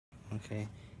Okay.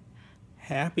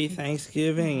 Happy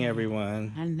Thanksgiving,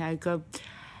 everyone. And I go,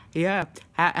 yeah,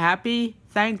 happy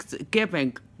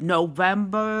Thanksgiving,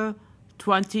 November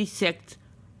 26th,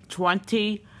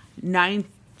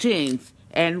 2019.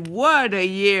 And what a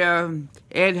year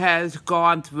it has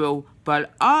gone through.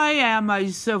 But I am a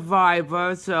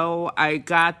survivor, so I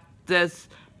got this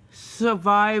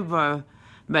survivor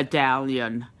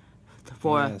medallion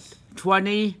for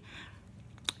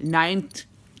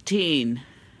 2019.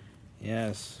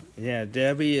 Yes. Yeah,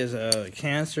 Debbie is a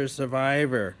cancer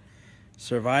survivor,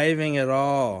 surviving it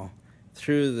all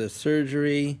through the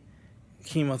surgery,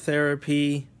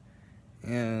 chemotherapy,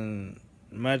 and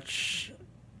much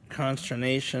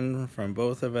consternation from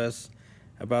both of us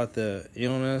about the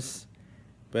illness.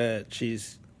 But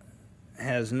she's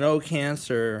has no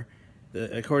cancer,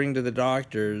 according to the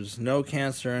doctors, no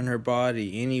cancer in her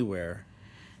body anywhere.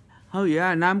 Oh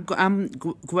yeah, and I'm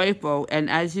grateful, and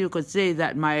as you can see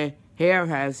that my hair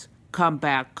has come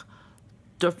back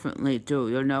differently too.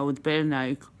 You know, it's been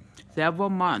like several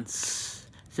months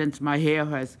since my hair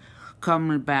has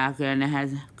come back, and it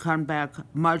has come back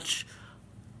much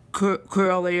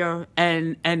curlier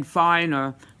and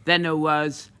finer than it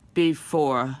was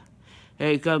before.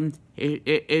 Like,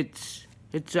 it's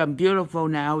beautiful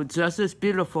now. It's just as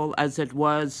beautiful as it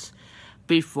was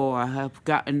before. I've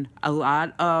gotten a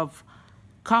lot of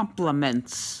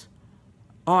compliments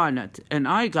on it, and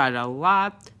I got a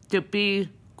lot to be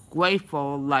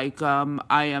grateful. Like, I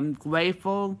am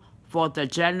grateful for the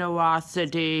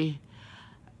generosity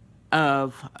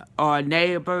of our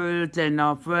neighbors and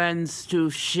our friends to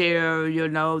share, you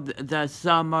know, the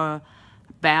summer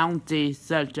bounty,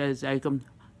 such as like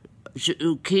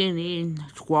zucchini,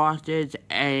 squashes,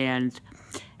 and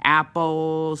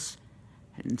apples,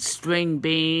 and string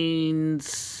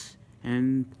beans,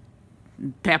 and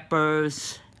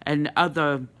peppers, and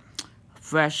other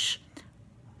fresh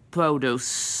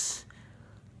produce.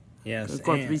 Yes. Of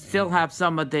course, we still have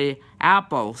some of the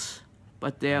apples,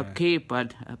 but they're keep.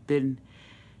 But I've been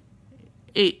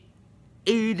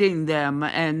eating them,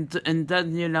 and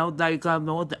then, you know, like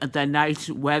the nice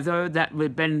weather that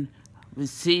we've been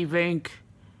receiving.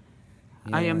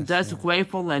 Yes, I am just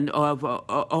grateful and of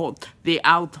the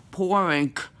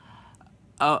outpouring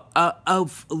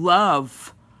of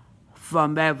love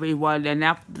from everyone. And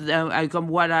after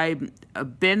what I've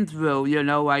been through, you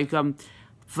know,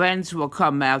 friends will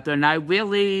come out, and I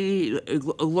really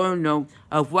learn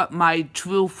of what my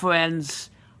true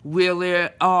friends really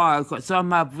are.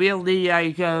 Some have really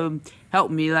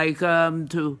helped me,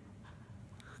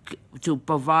 to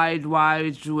provide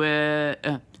wise with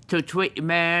to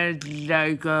treatment,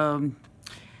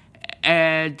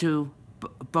 and to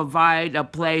provide a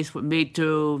place for me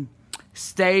to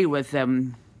stay with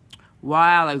them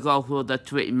while I go through the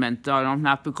treatment, so I don't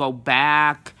have to go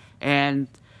back and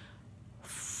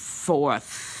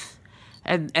forth.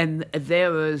 And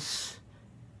there is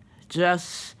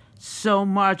just so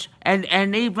much,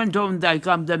 and even during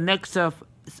the mix of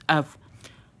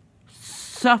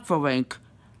suffering,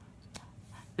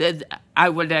 that I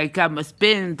would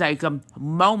experience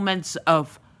moments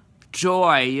of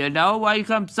joy, you know,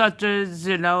 such as,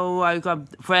 you know,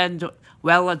 friends,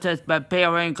 relatives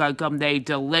preparing a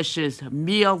delicious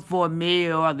meal for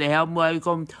me, or they help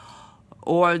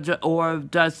or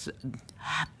just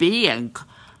being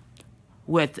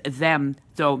with them.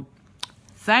 So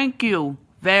thank you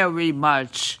very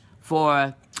much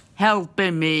for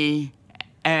helping me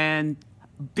and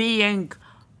being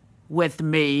with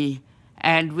me.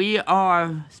 And we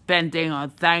are spending our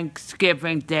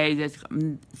Thanksgiving Day this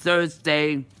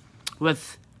Thursday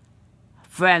with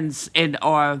friends in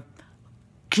our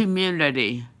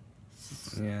community.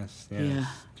 Yes. Yeah.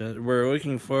 We're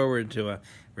looking forward to a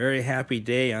very happy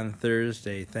day on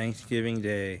Thursday, Thanksgiving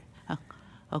Day.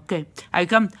 Okay.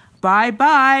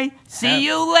 Bye-bye. See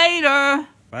you later.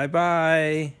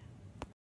 Bye-bye.